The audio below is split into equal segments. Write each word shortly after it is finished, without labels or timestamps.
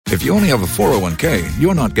If you only have a 401k,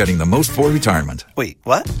 you're not getting the most for retirement. Wait,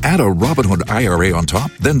 what? Add a Robinhood IRA on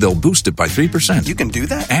top, then they'll boost it by 3%. You can do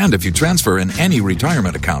that? And if you transfer in any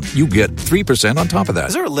retirement account, you get 3% on top of that.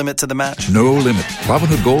 Is there a limit to the match? No limit.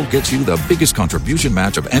 Robinhood Gold gets you the biggest contribution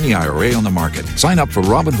match of any IRA on the market. Sign up for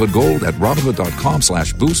Robinhood Gold at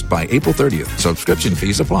Robinhood.com/boost by April 30th. Subscription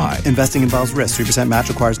fees apply. Investing involves risk. 3% match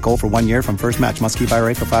requires gold for 1 year from first match. Must keep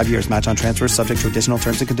IRA for 5 years. Match on transfers subject to additional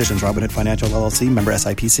terms and conditions. Robinhood Financial LLC, member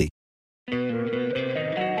SIPC.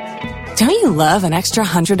 Don't you love an extra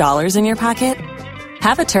 $100 in your pocket?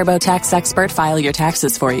 Have a TurboTax expert file your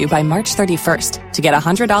taxes for you by March 31st to get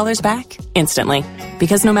 $100 back instantly.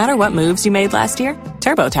 Because no matter what moves you made last year,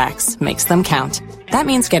 TurboTax makes them count. That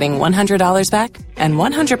means getting $100 back and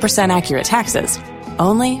 100% accurate taxes,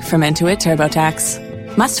 only from Intuit TurboTax.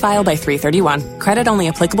 Must file by 3/31. Credit only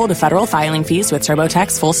applicable to federal filing fees with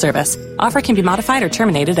TurboTax full service. Offer can be modified or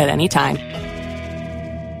terminated at any time.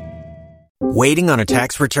 Waiting on a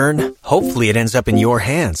tax return? Hopefully it ends up in your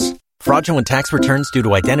hands. Fraudulent tax returns due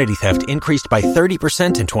to identity theft increased by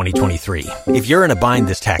 30% in 2023. If you're in a bind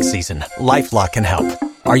this tax season, LifeLock can help.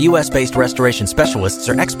 Our U.S.-based restoration specialists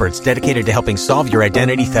are experts dedicated to helping solve your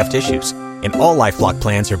identity theft issues. And all LifeLock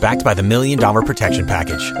plans are backed by the $1 Million Protection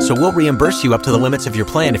Package. So we'll reimburse you up to the limits of your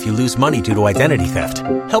plan if you lose money due to identity theft.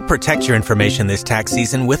 Help protect your information this tax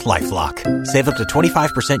season with LifeLock. Save up to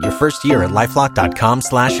 25% your first year at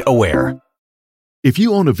LifeLock.com/aware. If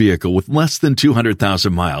you own a vehicle with less than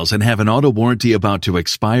 200,000 miles and have an auto warranty about to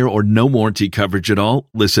expire or no warranty coverage at all,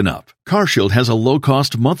 listen up. CarShield has a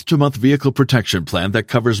low-cost month-to-month vehicle protection plan that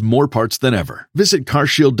covers more parts than ever. Visit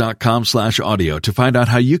carshield.com/audio to find out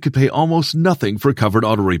how you could pay almost nothing for covered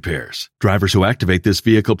auto repairs. Drivers who activate this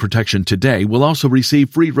vehicle protection today will also receive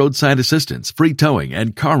free roadside assistance, free towing,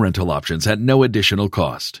 and car rental options at no additional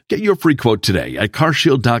cost. Get your free quote today at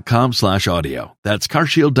carshield.com/audio. That's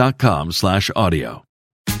carshield.com/audio.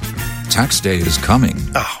 Tax day is coming.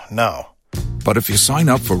 Oh, no. But if you sign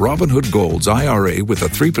up for Robinhood Gold's IRA with a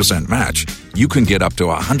 3% match, you can get up to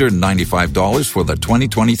 $195 for the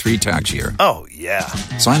 2023 tax year. Oh, yeah.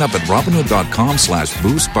 Sign up at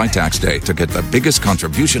Robinhood.com/boost by tax day to get the biggest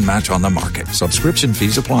contribution match on the market. Subscription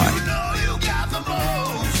fees apply.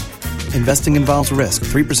 Investing involves risk.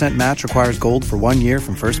 3% match requires gold for 1 year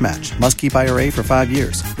from first match. Must keep IRA for 5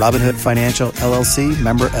 years. Robinhood Financial LLC,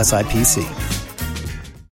 member SIPC.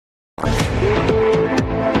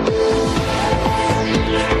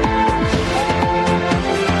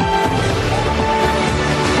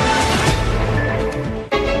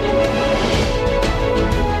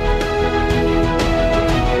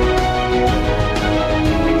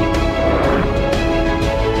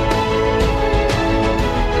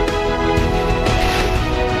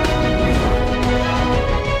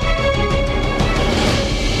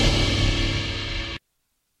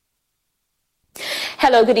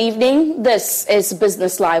 Hello, good evening. This is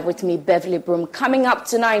Business Live with me, Beverly Broom. Coming up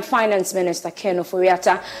tonight, Finance Minister Ken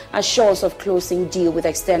Ofori-Atta assures of closing deal with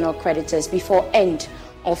external creditors before end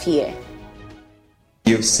of year.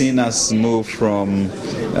 You've seen us move from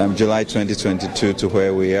July 2022 to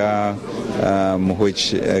where we are,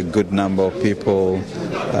 which a good number of people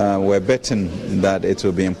were betting that it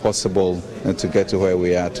will be impossible to get to where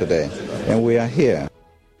we are today. And we are here.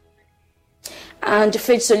 And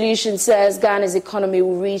Fitch Solutions says Ghana's economy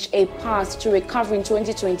will reach a path to recovery in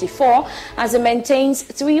 2024 as it maintains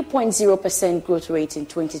 3.0% growth rate in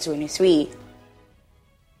 2023.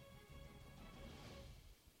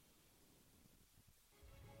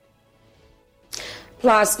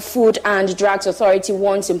 Plus, Food and Drugs Authority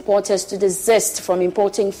wants importers to desist from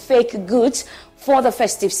importing fake goods for the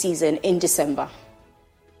festive season in December.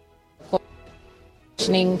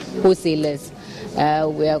 Wholesalers.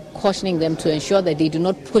 We are cautioning them to ensure that they do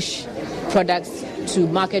not push products to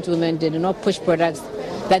market women. They do not push products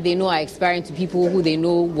that they know are expiring to people who they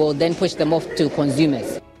know will then push them off to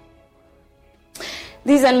consumers.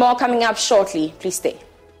 These and more coming up shortly. Please stay.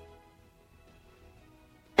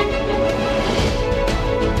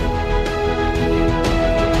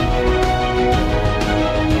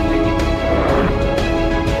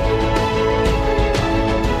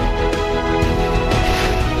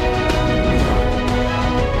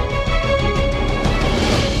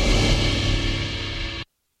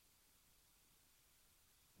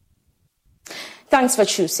 Thanks for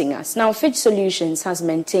choosing us. Now, Fitch Solutions has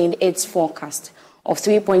maintained its forecast of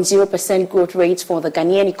 3.0% growth rate for the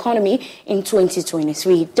Ghanaian economy in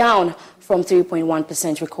 2023, down from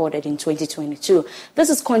 3.1% recorded in 2022. This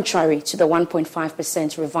is contrary to the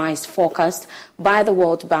 1.5% revised forecast by the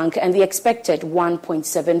World Bank and the expected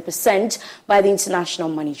 1.7% by the International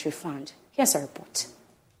Monetary Fund. Here's a report.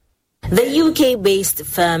 The UK-based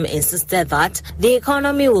firm insisted that the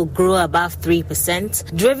economy will grow above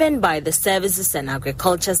 3%, driven by the services and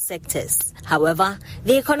agriculture sectors. However,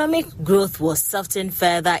 the economic growth was softened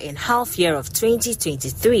further in half year of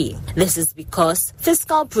 2023. This is because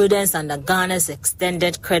fiscal prudence under Ghana's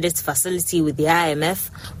extended credit facility with the IMF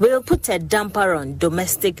will put a damper on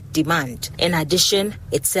domestic demand. In addition,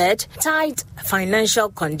 it said tight financial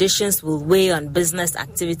conditions will weigh on business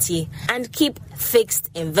activity and keep fixed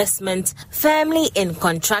investment firmly in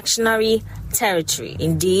contractionary territory.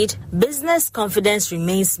 Indeed, business confidence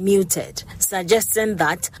remains muted, suggesting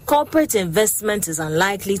that corporate investment is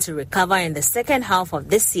unlikely to recover in the second half of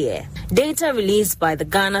this year. Data released by the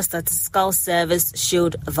Ghana Statistical Service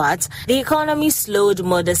showed that the economy slowed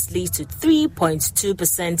modestly to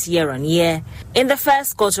 3.2% year-on-year in the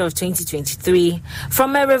first quarter of 2023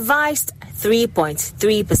 from a revised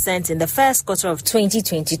 3.3% in the first quarter of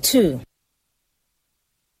 2022.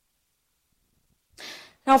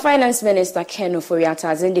 Now, Finance Minister Ken Ofori-Atta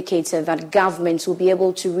has indicated that government will be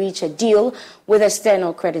able to reach a deal with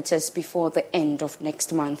external creditors before the end of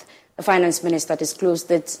next month. The Finance Minister disclosed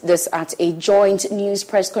this at a joint news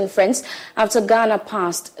press conference after Ghana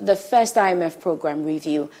passed the first IMF program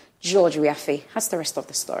review. George Riafe has the rest of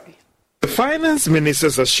the story. The Finance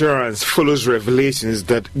Minister's assurance follows revelations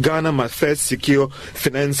that Ghana must first secure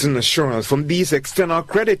financing assurance from these external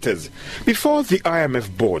creditors before the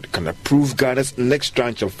IMF board can approve Ghana's next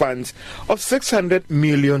tranche of funds of $600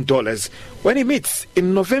 million when it meets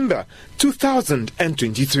in November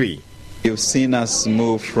 2023. You've seen us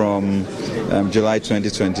move from July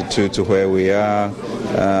 2022 to where we are,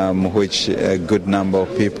 which a good number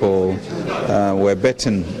of people were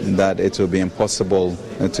betting that it would be impossible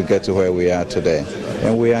to get to where we are today.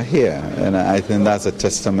 And we are here, and I think that's a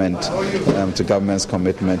testament to government's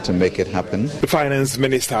commitment to make it happen. The Finance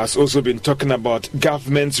Minister has also been talking about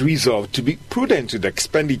government's resolve to be prudent with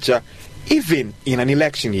expenditure, even in an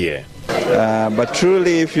election year. But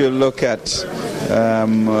truly, if you look at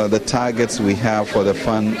the targets we have for the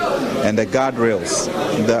fund and the guardrails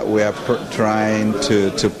that we are trying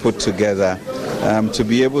to put together, to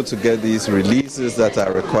be able to get these releases that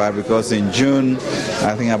are required, because in June,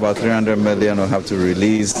 I think about 300 million will have to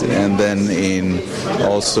release, and then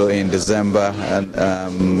also in December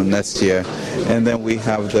next year, and then we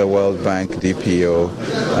have the World Bank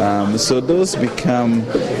DPO. So those become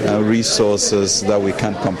resources that we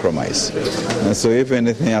can't compromise. And so if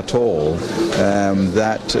anything at all,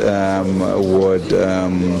 that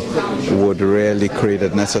would really create a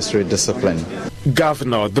necessary discipline.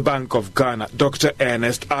 Governor of the Bank of Ghana, Dr.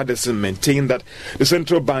 Ernest Addison, maintained that the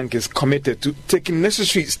central bank is committed to taking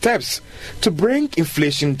necessary steps to bring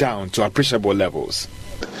inflation down to appreciable levels.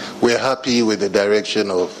 We're happy with the direction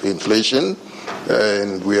of inflation,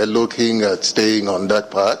 and we are looking at staying on that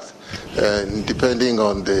path. And depending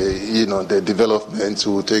on the developments,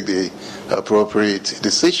 we will take the appropriate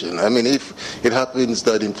decision. I mean, if it happens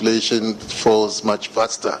that inflation falls much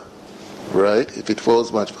faster, right? If it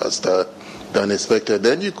falls much faster than expected,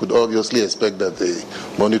 then you could obviously expect that the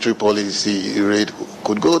monetary policy rate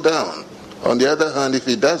could go down. On the other hand, if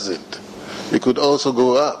it doesn't, it could also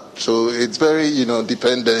go up. So it's very,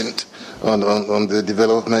 dependent on the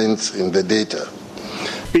developments in the data.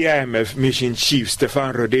 The IMF Mission Chief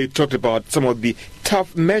Stefan Rode talked about some of the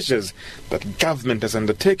tough measures that government has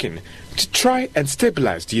undertaken to try and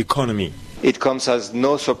stabilize the economy. It comes as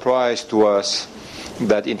no surprise to us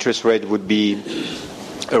that interest rate would be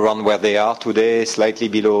around where they are today, slightly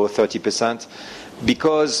below 30%,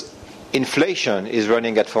 because inflation is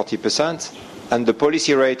running at 40%, and the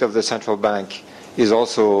policy rate of the central bank is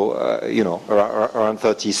also, around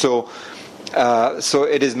 30. So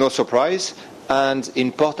it is no surprise. And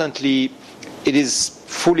importantly, it is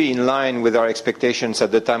fully in line with our expectations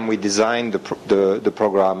at the time we designed the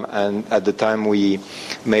program and at the time we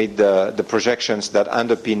made the projections that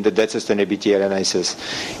underpin the debt sustainability analysis.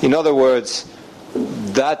 In other words,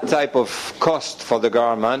 that type of cost for the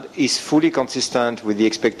government is fully consistent with the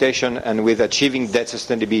expectation and with achieving debt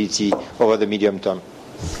sustainability over the medium term.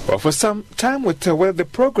 Well, for some time we'll tell whether the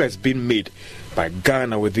progress being made by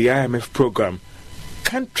Ghana with the IMF program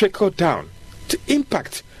can trickle down to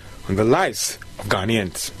impact on the lives of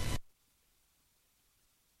Ghanaians.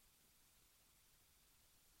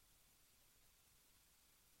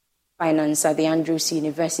 Finance at the Andrews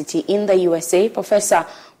University in the USA, Professor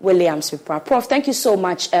William Swipra. Prof, thank you so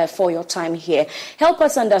much for your time here. Help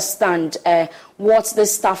us understand what the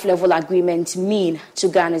staff level agreement mean to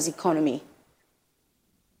Ghana's economy.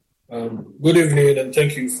 Good evening, and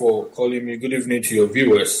thank you for calling me. Good evening to your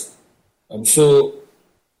viewers. So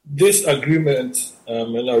this agreement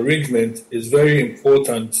and arrangement is very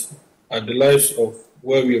important at the lives of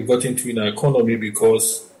where we have gotten to in our economy,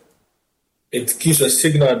 because it gives a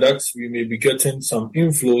signal that we may be getting some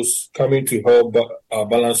inflows coming to help our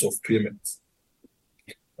balance of payments.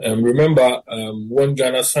 Remember, when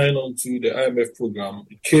Ghana signed on to the IMF program,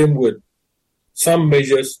 it came with some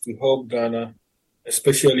measures to help Ghana,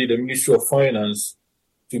 especially the Ministry of Finance,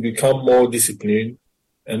 to become more disciplined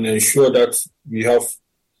and ensure that we have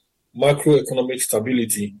macroeconomic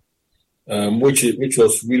stability, which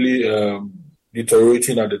was really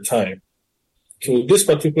deteriorating at the time. So this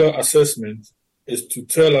particular assessment is to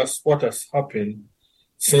tell us what has happened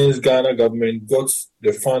since Ghana government got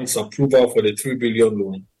the funds approval for the 3 billion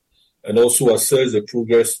loan, and also assess the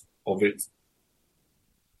progress of it.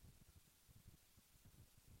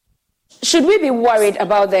 Should we be worried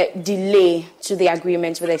about the delay to the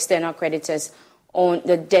agreement with external creditors on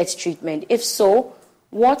the debt treatment? If so,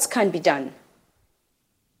 what can be done?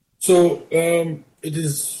 So it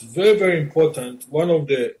is very, very important. One of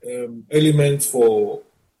the elements for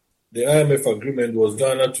the IMF agreement was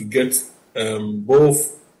Ghana to get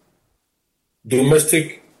both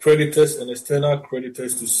domestic creditors and external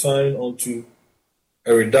creditors to sign onto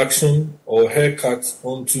a reduction or haircut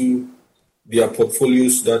onto their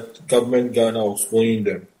portfolios that government Ghana was owing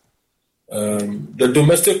them. The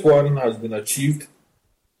domestic one has been achieved,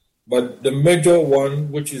 but the major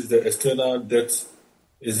one, which is the external debt,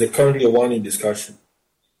 is currently one in discussion.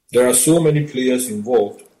 There are so many players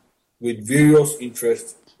involved with various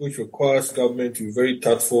interests, which requires government to be very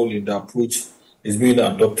tactful in the approach is being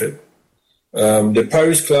adopted. The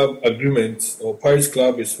Paris Club agreement, or Paris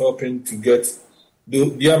Club, is helping to get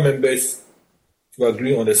their members to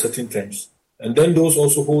agree on the certain terms. And then those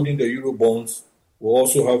also holding the Euro bonds will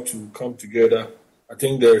also have to come together. I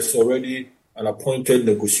think there's already an appointed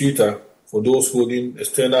negotiator for those holding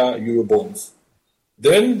external Euro bonds.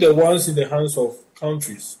 Then the ones in the hands of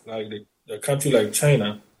countries, like the country like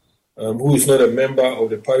China, who is not a member of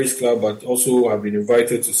the Paris Club but also have been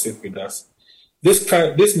invited to sit with us.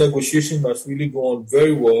 This negotiation must really go on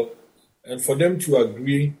very well, and for them to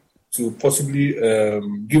agree to possibly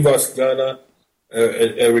give us Ghana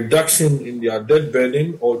a reduction in their debt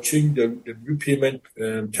burden or change the repayment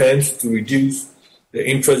terms to reduce the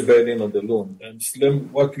interest burden on the loan,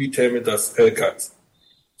 and what we term it as haircut.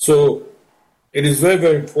 So it is very,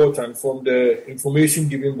 very important from the information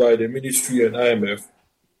given by the ministry and IMF.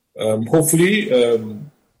 Hopefully,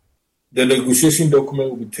 the negotiation document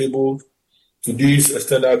will be tabled to these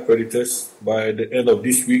external creditors by the end of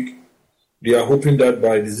this week. They are hoping that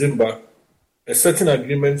by December, a certain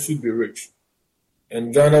agreement should be reached,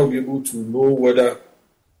 and Ghana will be able to know whether,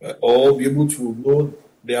 or be able to know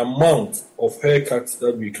the amount of haircuts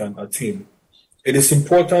that we can attain. It is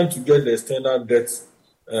important to get the external debt,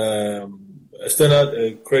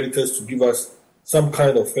 external creditors to give us some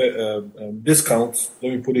kind of discount,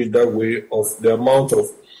 let me put it that way, of the amount of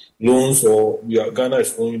loans or Ghana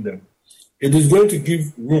is owing them. It is going to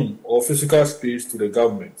give room or physical space to the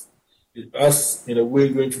government. It's in a way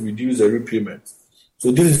going to reduce the repayment.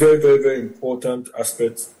 So this is very, very, very important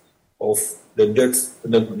aspect of the debt,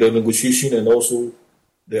 the negotiation, and also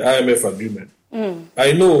the IMF agreement.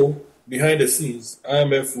 I know behind the scenes,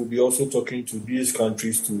 IMF will be also talking to these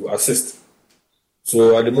countries to assist.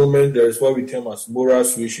 So at the moment, there is what we term as moral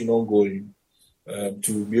suasion ongoing,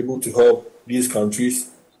 to be able to help these countries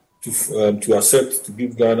to accept, to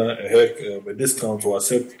give Ghana a discount, or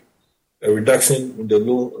accept a reduction in the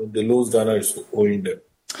loans Ghana is owing them.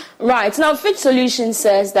 Right. Now, Fitch Solutions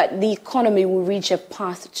says that the economy will reach a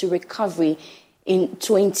path to recovery in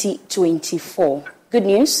 2024. Good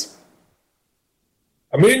news?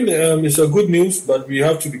 I mean, it's a good news, but we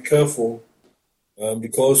have to be careful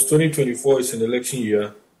because 2024 is an election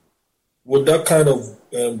year. Would that kind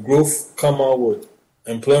of growth come out with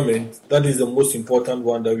employment? That is the most important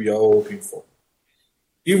one that we are all hoping for.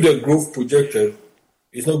 If the growth projected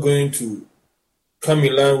is not going to come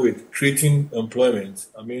in line with creating employment,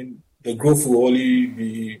 I mean, the growth will only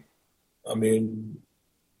be,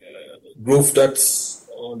 growth that's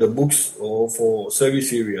on the books or for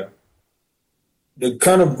service area. The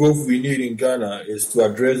kind of growth we need in Ghana is to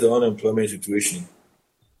address the unemployment situation.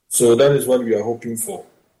 So that is what we are hoping for.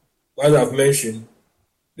 As I've mentioned,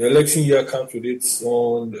 the election year comes with its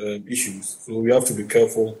own issues, so we have to be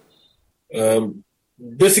careful.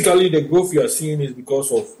 Basically, the growth we are seeing is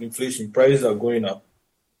because of inflation. Prices are going up,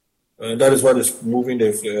 and that is what is moving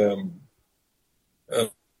the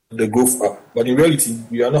growth up. But in reality,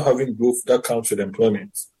 we are not having growth that counts with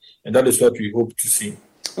employment, and that is what we hope to see.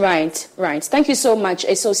 Right. Thank you so much,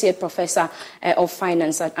 Associate Professor of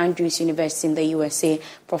Finance at Andrews University in the USA,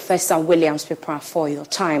 Professor Williams Pepa, for your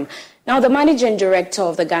time. Now, Now, the managing director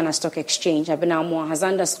of the Ghana Stock Exchange, Abena Amoah, has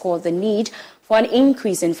underscored the need for an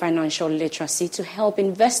increase in financial literacy to help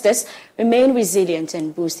investors remain resilient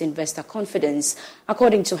and boost investor confidence.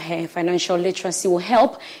 According to her, financial literacy will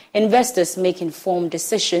help investors make informed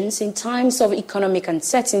decisions in times of economic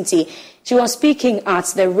uncertainty. She was speaking at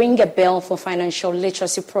the Ring a Bell for Financial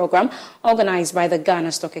Literacy program organized by the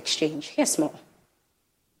Ghana Stock Exchange. Here's more.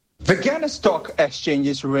 The Ghana Stock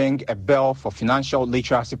Exchange's Ring a Bell for Financial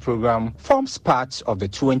Literacy program forms part of the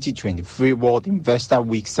 2023 World Investor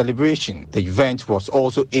Week celebration. The event was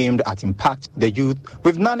also aimed at impacting the youth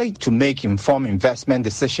with knowledge to make informed investment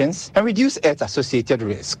decisions and reduce its associated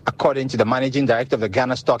risk. According to the Managing Director of the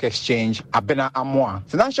Ghana Stock Exchange, Abena Amoah,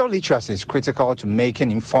 financial literacy is critical to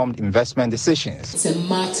making informed investment decisions. It's a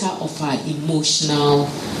matter of our emotional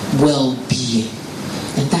well-being.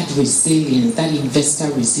 And that resilience, that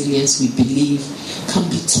investor resilience, we believe can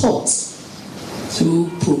be taught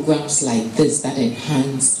through programs like this that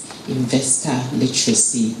enhance investor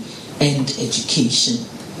literacy and education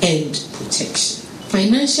and protection.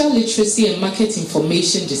 Financial literacy and market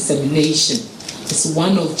information dissemination is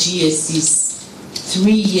one of GSE's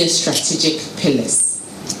 3-year strategic pillars.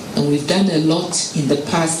 And we've done a lot in the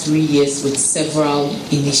past 3 years with several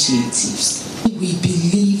initiatives. We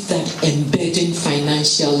believe that embedding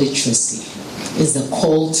financial literacy is a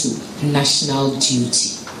call to national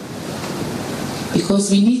duty because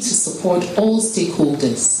we need to support all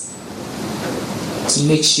stakeholders to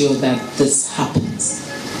make sure that this happens.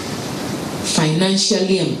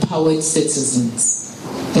 Financially empowered citizens,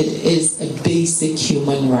 it is a basic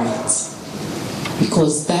human right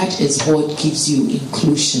because that is what gives you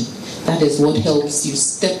inclusion. That is what helps you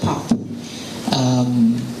step up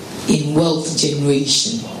in wealth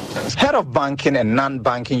generation. Head of Banking and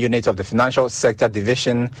Non-Banking Unit of the Financial Sector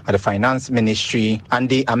Division at the Finance Ministry,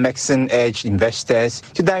 Andy Amexon, urged investors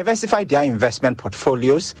to diversify their investment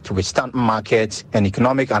portfolios to withstand market and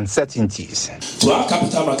economic uncertainties. To our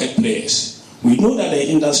capital market players, we know that the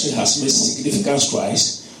industry has made significant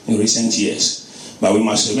strides in recent years, but we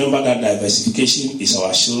must remember that diversification is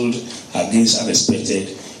our shield against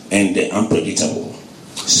unexpected and the unpredictable.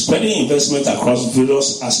 Spreading investment across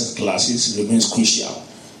various asset classes remains crucial,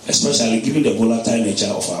 especially given the volatile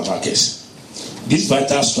nature of our markets. This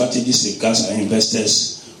vital strategy safeguards our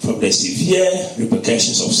investors from the severe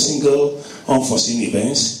repercussions of single unforeseen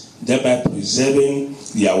events, thereby preserving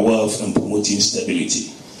their wealth and promoting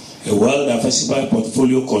stability. A well-diversified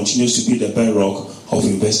portfolio continues to be the bedrock of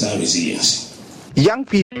investor resilience. Young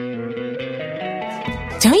people.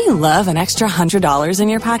 Don't you love an extra $100 in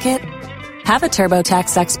your pocket? Have a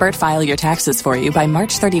TurboTax expert file your taxes for you by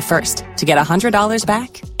March 31st to get $100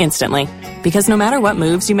 back instantly. Because no matter what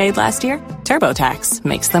moves you made last year, TurboTax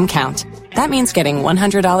makes them count. That means getting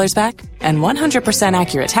 $100 back and 100%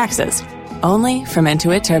 accurate taxes only from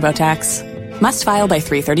Intuit TurboTax. Must file by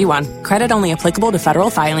 3/31. Credit only applicable to federal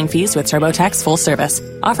filing fees with TurboTax full service.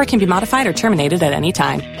 Offer can be modified or terminated at any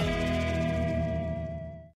time.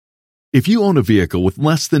 If you own a vehicle with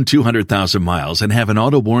less than 200,000 miles and have an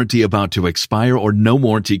auto warranty about to expire or no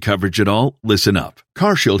warranty coverage at all, listen up.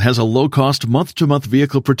 CarShield has a low-cost month-to-month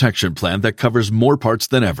vehicle protection plan that covers more parts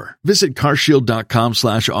than ever. Visit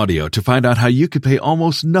carshield.com/audio to find out how you could pay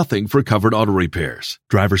almost nothing for covered auto repairs.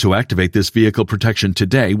 Drivers who activate this vehicle protection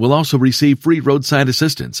today will also receive free roadside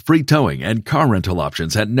assistance, free towing, and car rental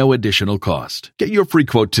options at no additional cost. Get your free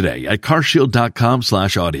quote today at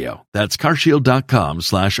carshield.com/audio. That's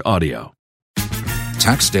carshield.com/audio.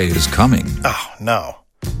 Tax day is coming. Oh, no.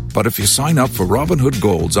 But if you sign up for Robinhood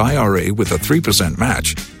Gold's IRA with a 3%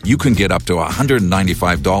 match, you can get up to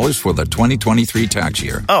 $195 for the 2023 tax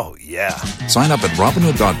year. Oh, yeah. Sign up at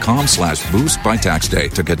Robinhood.com/boost by tax day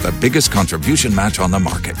to get the biggest contribution match on the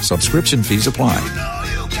market. Subscription fees apply.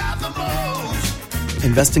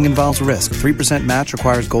 Investing involves risk. 3% match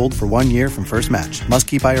requires gold for 1 year from first match. Must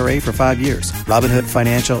keep IRA for 5 years. Robinhood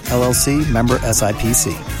Financial, LLC, member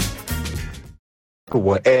SIPC.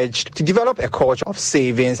 Were urged to develop a culture of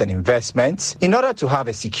savings and investments in order to have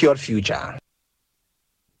a secure future.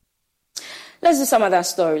 Let's do some other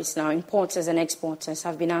stories now. Importers and exporters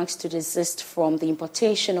have been asked to desist from the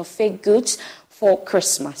importation of fake goods for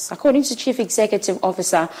Christmas. According to Chief Executive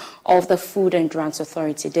Officer of the Food and Drugs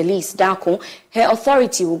Authority, Delise Dako, her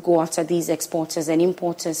authority will go after these exporters and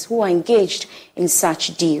importers who are engaged in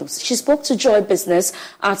such deals. She spoke to Joy Business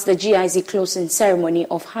at the GIZ closing ceremony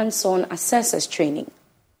of hands-on assessors training.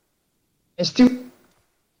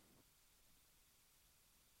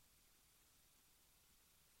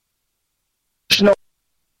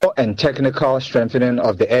 and technical strengthening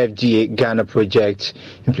of the FDA Ghana project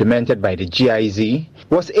implemented by the GIZ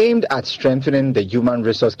was aimed at strengthening the human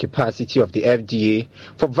resource capacity of the FDA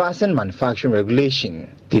for vaccine manufacturing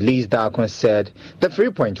regulation. Delise Darkon said the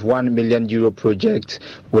 €3.1 million project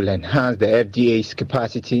will enhance the FDA's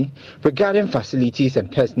capacity regarding facilities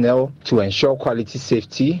and personnel to ensure quality,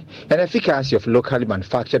 safety, and efficacy of locally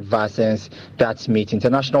manufactured vaccines that meet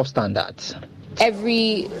international standards.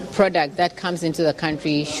 Every product that comes into the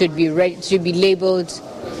country should be labeled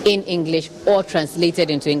in English or translated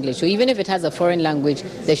into English. So even if it has a foreign language,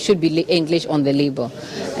 there should be English on the label.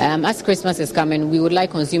 As Christmas is coming, we would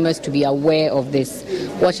like consumers to be aware of this.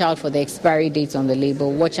 Watch out for the expiry dates on the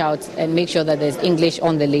label. Watch out and make sure that there's English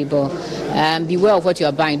on the label. Beware of what you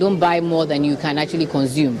are buying. Don't buy more than you can actually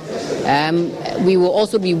consume. We will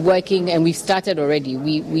also be working, and we've started already.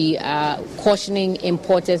 We are cautioning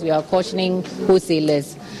importers, we are cautioning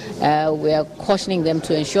wholesalers, we are cautioning them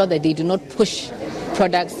to ensure that they do not push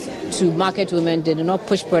products to market women, they do not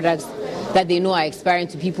push products that they know are expiring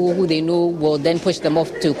to people who they know will then push them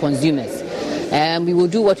off to consumers. We will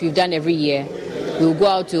do what we've done every year. We will go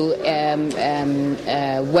out to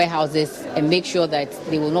warehouses and make sure that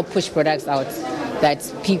they will not push products out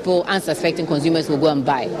that people, unsuspecting consumers, will go and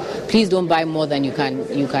buy. Please don't buy more than you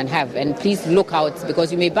can have, and please look out,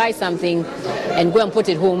 because you may buy something and go and put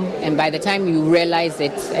it home, and by the time you realize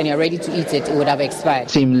it and you're ready to eat it, it would have expired.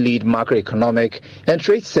 Team lead macroeconomic and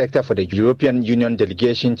trade sector for the European Union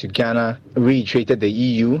delegation to Ghana reiterated the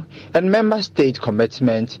EU and member state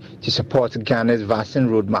commitment to support Ghana's vaccine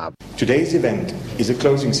roadmap. Today's event is a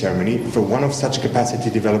closing ceremony for one of such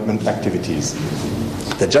capacity development activities.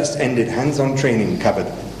 The just ended hands-on training covered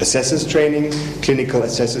assessors training, clinical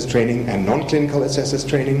assessors training, and non-clinical assessors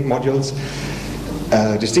training modules.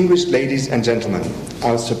 Distinguished ladies and gentlemen,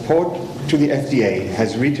 our support to the FDA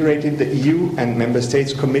has reiterated the EU and member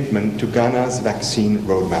states' commitment to Ghana's vaccine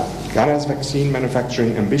roadmap. Ghana's vaccine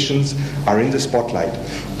manufacturing ambitions are in the spotlight,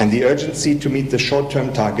 and the urgency to meet the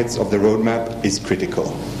short-term targets of the roadmap is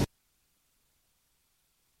critical.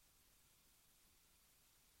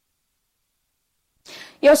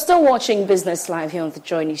 You're still watching Business Live here on the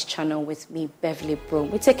Joy News channel with me, Beverly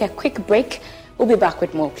Broom. We take a quick break. We'll be back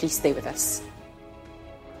with more. Please stay with us.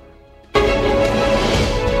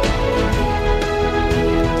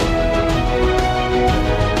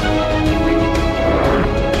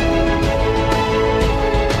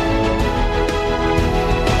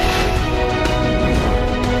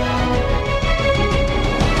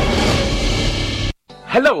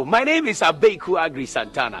 Hello, my name is Abeku Agri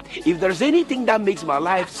Santana. If there's anything that makes my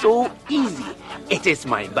life so easy, it is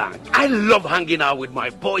my bank. I love hanging out with my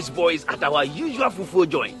boys at our usual fufu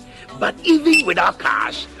joint. But even without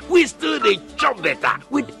cash, we still dey chop better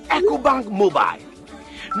with EcoBank Mobile.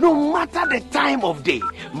 No matter the time of day,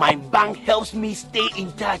 my bank helps me stay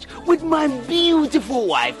in touch with my beautiful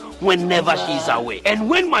wife whenever she's away. And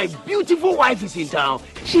when my beautiful wife is in town,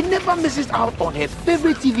 she never misses out on her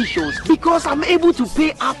favorite TV shows because I'm able to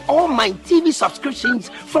pay up all my TV subscriptions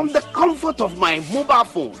from the comfort of my mobile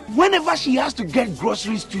phone. Whenever she has to get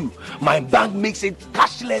groceries too, my bank makes it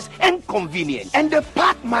cashless and convenient. And the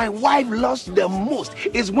part my wife loves the most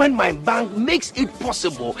is when my bank makes it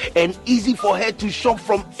possible and easy for her to shop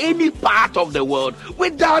from any part of the world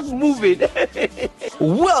without moving.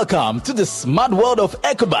 Welcome to the smart world of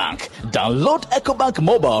EcoBank. Download EcoBank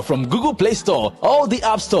Mobile from Google Play Store or the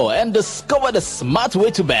App Store and discover the smart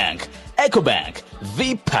way to bank. EcoBank,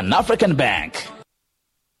 the Pan-African Bank.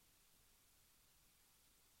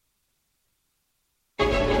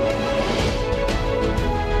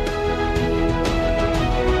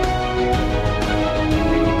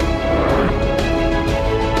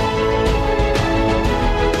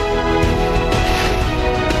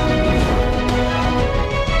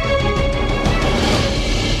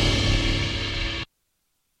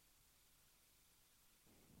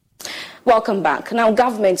 Welcome back. Now,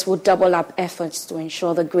 governments will double up efforts to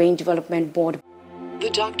ensure the Grain Development Board. The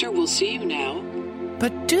doctor will see you now.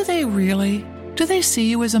 But do they really? Do they see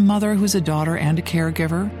you as a mother who's a daughter and a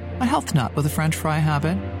caregiver? A health nut with a French fry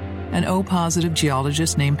habit? An O-positive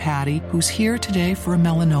geologist named Patty who's here today for a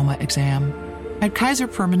melanoma exam. At Kaiser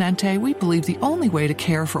Permanente, we believe the only way to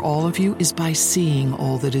care for all of you is by seeing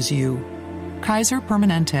all that is you. Kaiser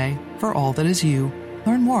Permanente, for all that is you.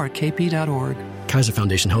 Learn more at kp.org. Kaiser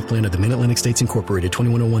Foundation Health Plan of the Mid-Atlantic States Incorporated,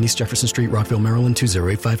 2101 East Jefferson Street, Rockville, Maryland,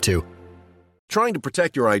 20852. Trying to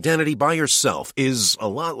protect your identity by yourself is a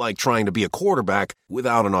lot like trying to be a quarterback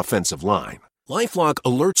without an offensive line. LifeLock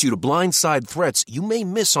alerts you to blindside threats you may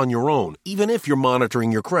miss on your own, even if you're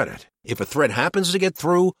monitoring your credit. If a threat happens to get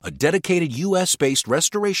through, a dedicated U.S.-based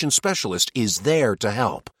restoration specialist is there to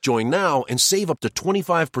help. Join now and save up to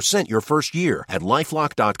 25% your first year at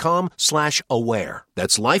LifeLock.com/aware.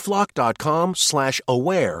 That's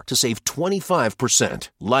LifeLock.com/aware to save 25%.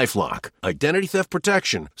 LifeLock. Identity theft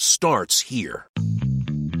protection starts here.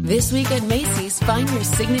 This week at Macy's, find your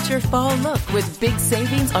signature fall look with big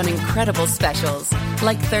savings on incredible specials.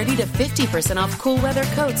 Like 30 to 50% off cool weather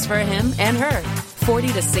coats for him and her. 40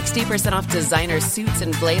 to 60% off designer suits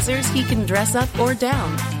and blazers he can dress up or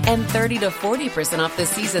down. And 30 to 40% off the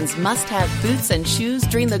season's must-have boots and shoes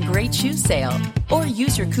during the Great Shoe Sale. Or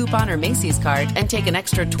use your coupon or Macy's card and take an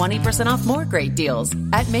extra 20% off more great deals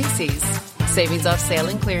at Macy's. Savings off sale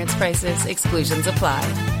and clearance prices. Exclusions apply.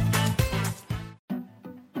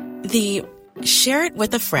 The share it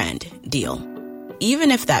with a friend deal.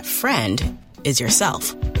 Even if that friend is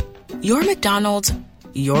yourself. Your McDonald's,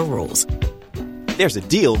 your rules. There's a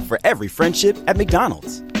deal for every friendship at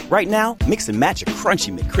McDonald's. Right now, mix and match a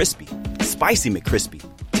crunchy McCrispy, spicy McCrispy,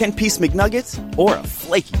 10-piece McNuggets, or a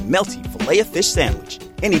flaky, melty Filet-O-Fish sandwich.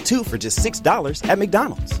 Any two for just $6 at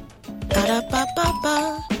McDonald's.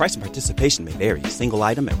 Ba-da-ba-ba-ba. Price and participation may vary. Single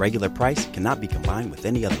item at regular price cannot be combined with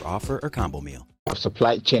any other offer or combo meal. Of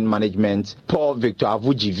Supply Chain Management, Paul Victor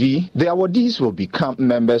Avujivi, the awardees will become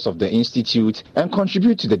members of the Institute and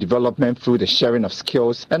contribute to the development through the sharing of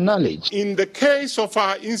skills and knowledge. In the case of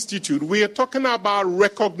our Institute, we are talking about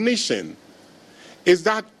recognition. Is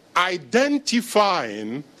that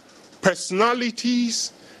identifying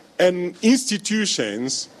personalities and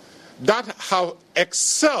institutions that have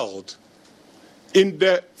excelled in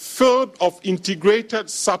the field of integrated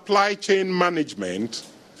supply chain management,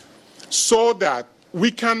 so that we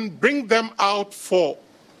can bring them out for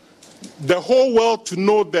the whole world to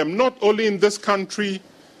know them, not only in this country,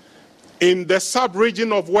 in the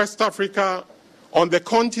sub-region of West Africa, on the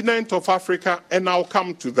continent of Africa, and I'll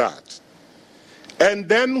come to that. And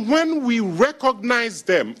then when we recognize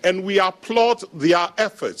them and we applaud their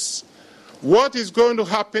efforts, what is going to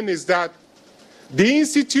happen is that the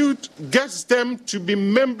Institute gets them to be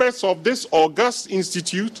members of this august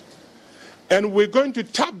institute, and we're going to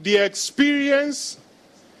tap their experience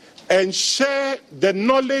and share the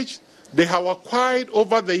knowledge they have acquired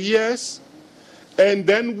over the years, and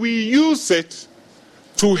then we use it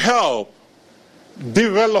to help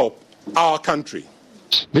develop our country.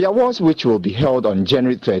 The awards, which will be held on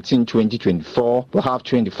January 13, 2024, will have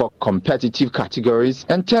 24 competitive categories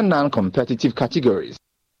and 10 non-competitive categories.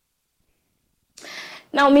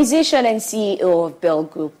 Now, musician and CEO of Bell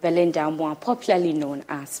Group, Belinda, more popularly known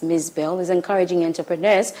as Ms. Bell, is encouraging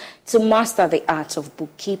entrepreneurs to master the art of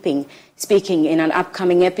bookkeeping. Speaking in an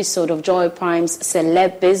upcoming episode of Joy Prime's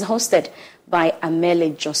Celeb Biz, hosted by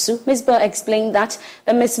Amele Josu, Ms. Bell explained that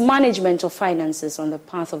the mismanagement of finances on the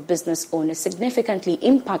path of business owners significantly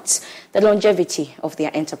impacts the longevity of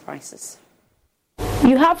their enterprises.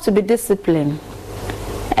 You have to be disciplined,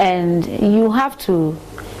 and you have to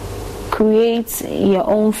create your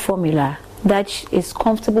own formula that is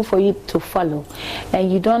comfortable for you to follow,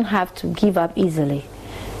 and you don't have to give up easily.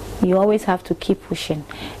 You always have to keep pushing.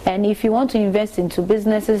 And if you want to invest into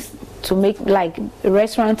businesses to make, like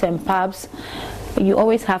restaurants and pubs, you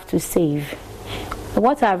always have to save.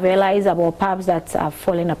 What I've realized about pubs that are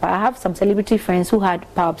falling apart, I have some celebrity friends who had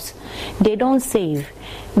pubs. They don't save.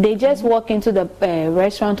 They just walk into the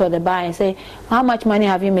restaurant or the bar and say, how much money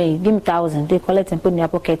have you made? Give me 1,000. They collect and put in their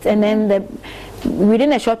pockets. And then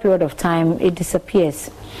within a short period of time, it disappears.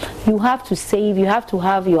 You have to save. You have to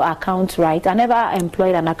have your account right. I never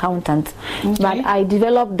employed an accountant, but I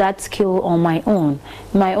developed that skill on my own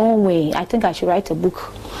way. I think I should write a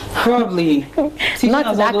book. Probably.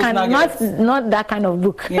 not that kind of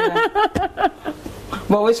book. Yeah.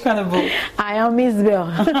 But which kind of book? I Am Ms. Bell.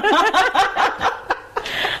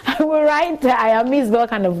 I will write I Am Ms. Bell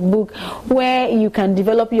kind of book where you can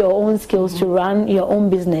develop your own skills to run your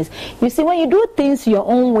own business. You see, when you do things your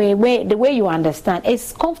own way, the way you understand,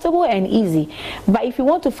 it's comfortable and easy. But if you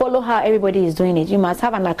want to follow how everybody is doing it, you must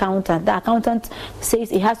have an accountant. The accountant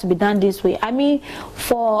says it has to be done this way. I mean,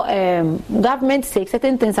 for government's sake,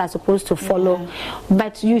 certain things are supposed to follow,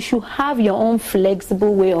 but you should have your own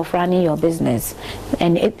flexible way of running your business.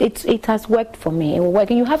 And it has worked for me. It will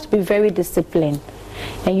work. You have to be very disciplined.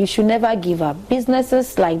 And you should never give up.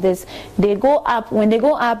 Businesses like this, they go up. When they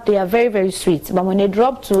go up, they are very, very sweet. But when they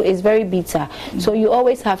drop to, it's very bitter. So you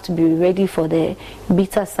always have to be ready for the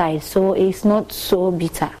bitter side. So it's not so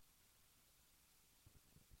bitter.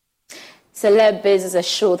 Celeb Biz is a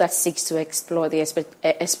show that seeks to explore the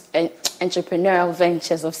entrepreneurial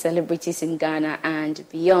ventures of celebrities in Ghana and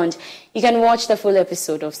beyond. You can watch the full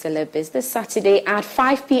episode of Celeb Biz this Saturday at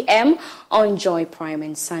 5 p.m. on Joy Prime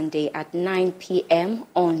and Sunday at 9 p.m.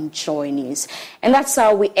 on Joy News. And that's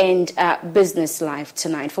how we end Business Live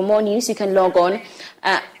tonight. For more news, you can log on.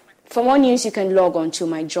 To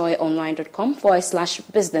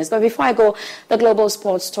myjoyonline.com/business. But before I go, the global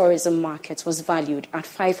sports tourism market was valued at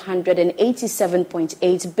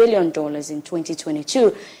 $587.8 billion in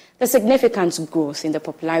 2022. The significant growth in the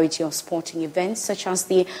popularity of sporting events such as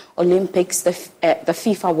the Olympics, the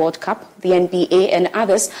FIFA World Cup, the NBA, and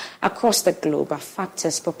others across the globe are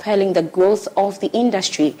factors propelling the growth of the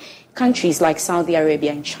industry. Countries like Saudi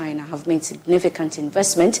Arabia and China have made significant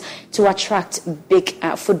investment to attract big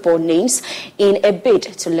football names in a bid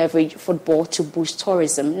to leverage football to boost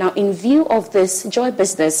tourism. Now, in view of this, Joy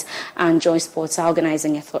Business and Joy Sports are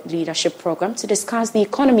organizing a thought leadership program to discuss the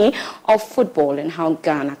economy of football and how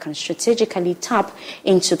Ghana can strategically tap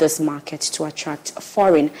into this market to attract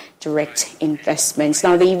foreign direct investments.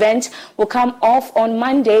 Now, the event will come off on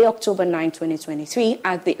Monday, October 9, 2023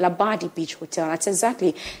 at the Labadi Beach Hotel at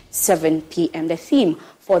exactly 7 p.m. The theme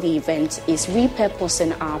for the event is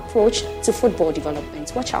repurposing our approach to football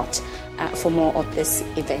development. Watch out for more of this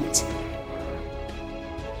event.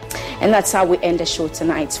 And that's how we end the show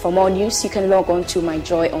tonight. For more news, you can log on to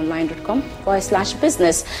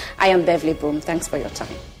myjoyonline.com/business. I am Beverly Broom. Thanks for your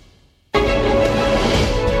time.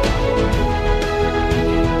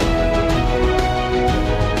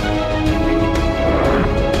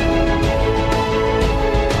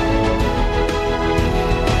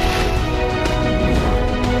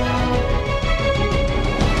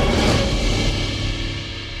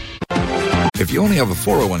 If you only have a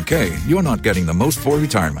 401k, you're not getting the most for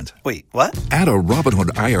retirement. Wait, what? Add a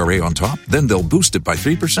Robinhood IRA on top, then they'll boost it by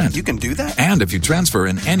 3%. You can do that? And if you transfer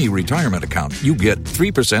in any retirement account, you get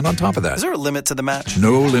 3% on top of that. Is there a limit to the match?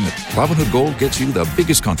 No limit. Robinhood Gold gets you the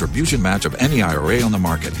biggest contribution match of any IRA on the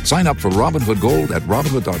market. Sign up for Robinhood Gold at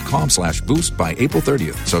Robinhood.com/boost by April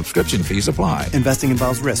 30th. Subscription fees apply. Investing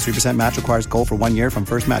involves risk. 3% match requires gold for 1 year from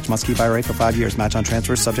first match. Must keep IRA for 5 years. Match on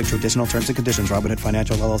transfers subject to additional terms and conditions. Robinhood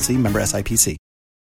Financial LLC, member SIPC.